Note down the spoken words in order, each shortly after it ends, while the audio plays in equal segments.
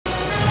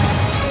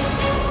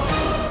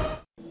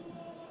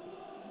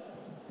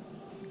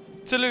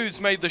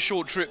Toulouse made the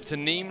short trip to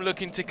Nîmes,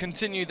 looking to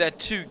continue their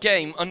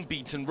two-game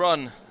unbeaten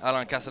run.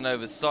 Alain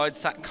Casanova's side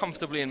sat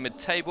comfortably in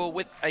mid-table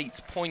with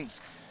 8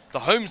 points. The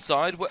home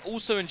side were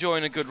also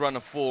enjoying a good run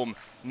of form.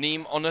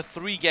 Nîmes on a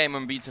 3-game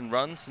unbeaten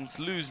run since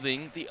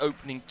losing the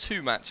opening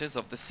 2 matches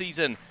of the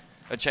season.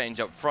 A change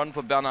up front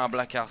for Bernard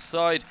Blacart's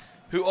side,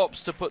 who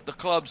opts to put the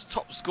club's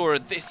top scorer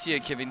this year,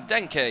 Kelvin,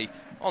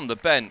 on the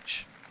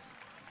bench.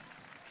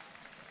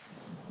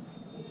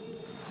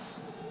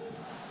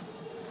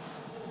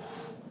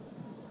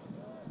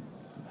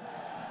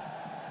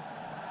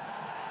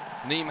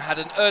 Nîmes had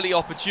an early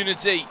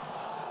opportunity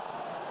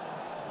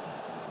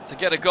to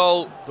get a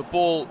goal. The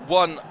ball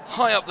won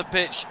high up the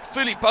pitch.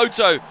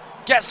 PHILIPPOTEAUX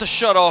gets the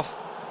shot off.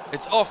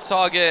 It's off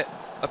target,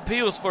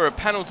 appeals for a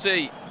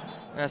penalty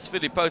as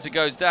PHILIPPOTEAUX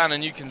goes down,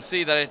 and you can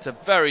see that it's a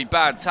very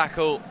bad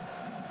tackle,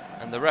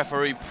 and the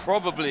referee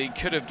probably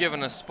could have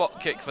given a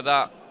spot kick for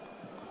that.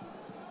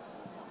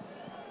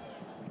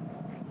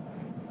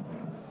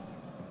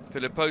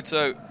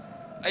 PHILIPPOTEAUX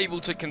able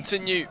to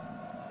continue,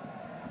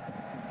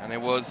 and it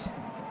was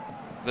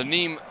the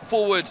Nîmes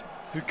forward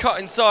who cut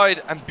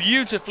inside and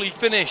beautifully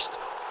finished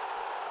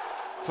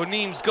for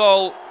Nîmes'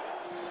 goal.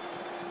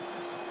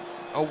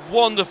 A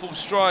wonderful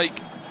strike.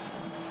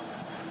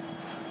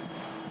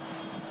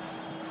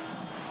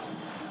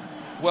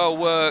 Well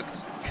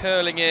worked,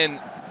 curling in.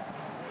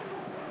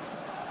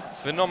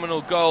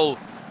 Phenomenal goal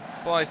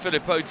by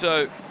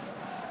PHILIPPOTEAUX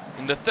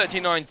in the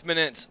 39th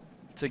minute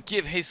to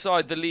give his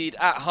side the lead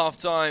at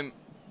half-time.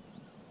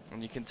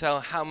 And you can tell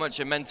how much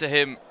it meant to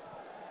him.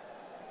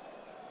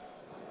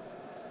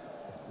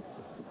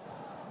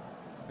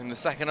 In the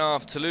second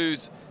half,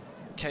 Toulouse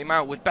came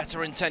out with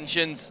better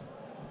intentions.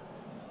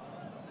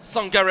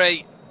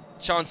 Sangaré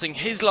chancing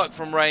his luck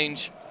from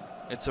range.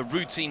 It's a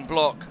routine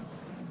block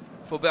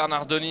for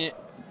Bernardoni.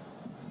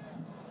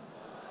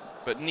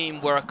 But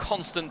Nîmes were a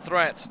constant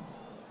threat.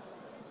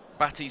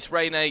 Baptiste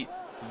Renaud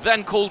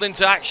then called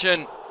into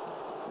action.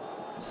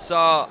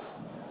 SARR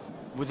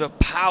with a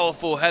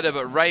powerful header,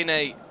 but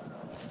Renaud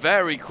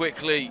very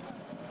quickly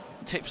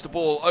tips the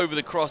ball over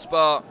the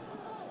crossbar.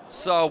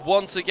 SARR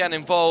once again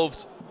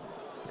involved.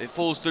 It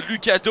falls to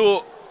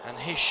Lucado, and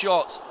his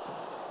shot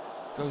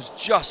goes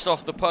just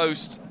off the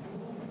post.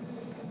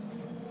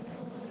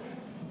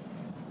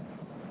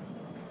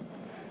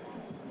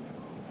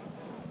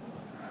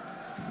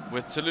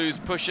 With Toulouse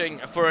pushing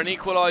for an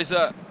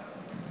equaliser,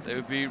 they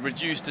would be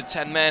reduced to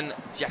 10 men.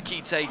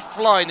 DIAKITE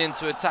flying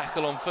into a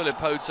tackle on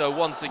PHILIPPOTEAUX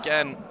once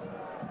again.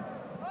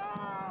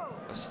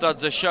 The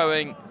studs are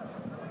showing.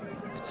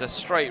 It's a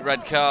straight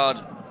red card.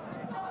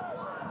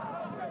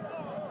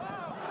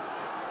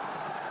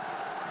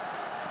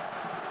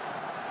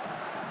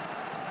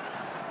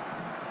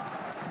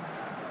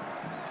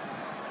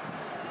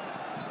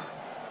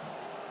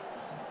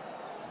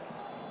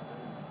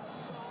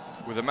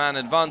 With a man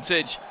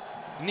advantage,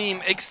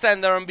 Nîmes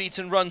extend their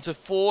unbeaten run to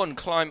 4 and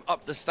climb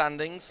up the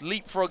standings,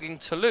 leapfrogging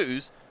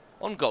Toulouse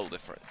on goal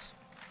difference.